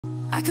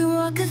I could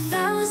walk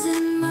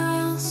 1,000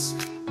 miles,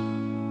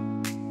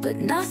 but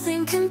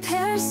nothing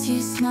compares to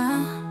your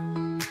smile.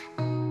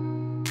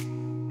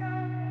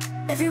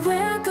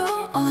 Everywhere I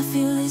go, all I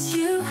feel is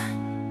you.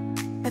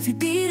 Every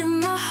beat of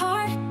my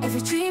heart,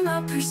 every dream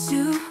I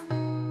pursue.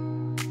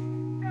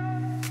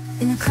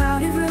 In a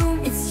crowded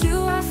room, it's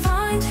you I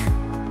find,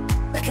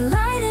 like a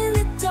light in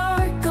the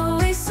dark,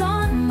 always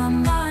on my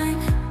mind.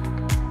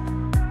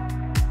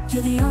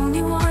 You're the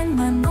only one,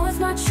 my north,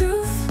 my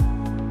truth.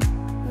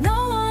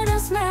 No one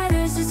else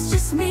matters, it's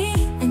just me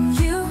and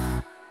you.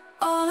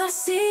 All I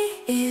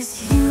see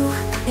is you.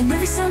 In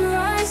every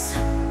sunrise,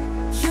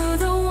 you're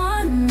the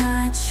one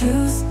I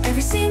choose.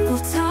 Every single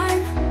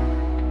time,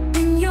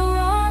 in your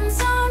arms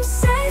I'm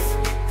safe.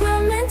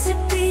 We're meant to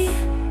be.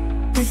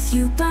 With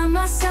you by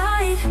my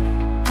side,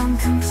 I'm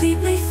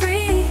completely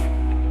free.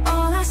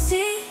 All I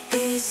see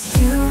is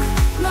you,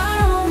 my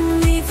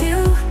only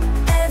view.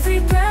 Every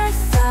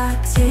breath I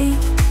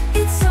take,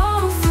 it's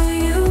all for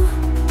you.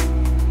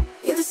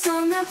 You're the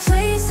song that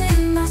plays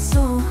in my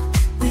soul.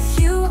 With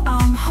you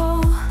I'm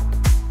whole,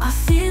 I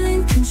feel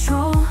in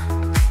control.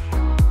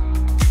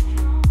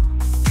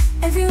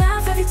 Every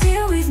laugh, every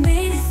tear, we've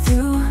made it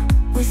through.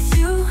 With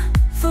you,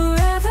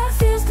 forever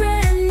feels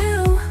brand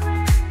new.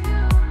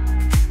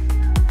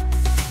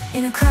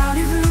 In a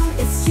crowded room,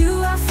 it's you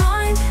I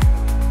find,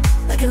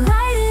 like a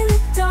light in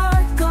the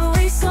dark,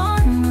 always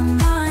on my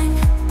mind.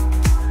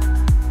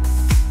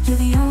 You're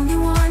the only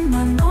one,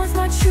 my north,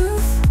 my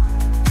truth.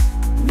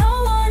 No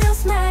one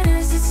else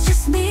matters, it's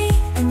just me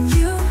and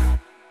you.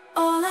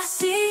 All I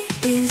see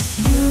is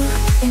you.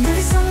 In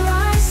every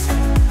sunrise,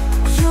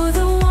 you're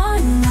the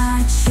one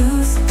I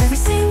choose. Every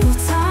single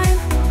time,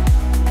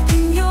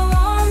 in your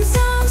arms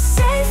I'm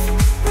safe.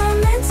 We're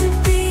meant to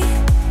be.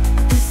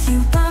 With you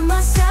by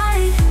my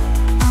side,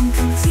 I'm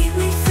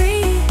completely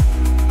free.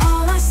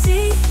 All I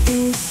see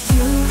is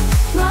you,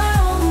 my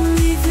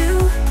only view.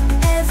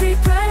 Every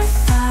breath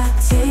I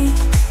take,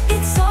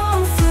 it's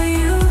all for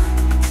you.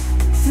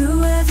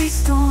 Through every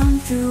storm,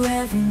 through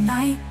every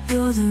night,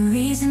 you're the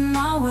reason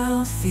my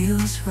world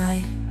feels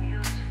right.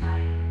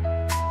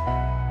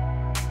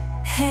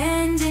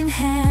 Hand in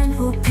hand,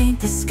 we'll paint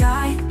the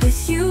sky.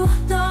 With you,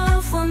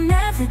 love will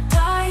never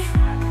die.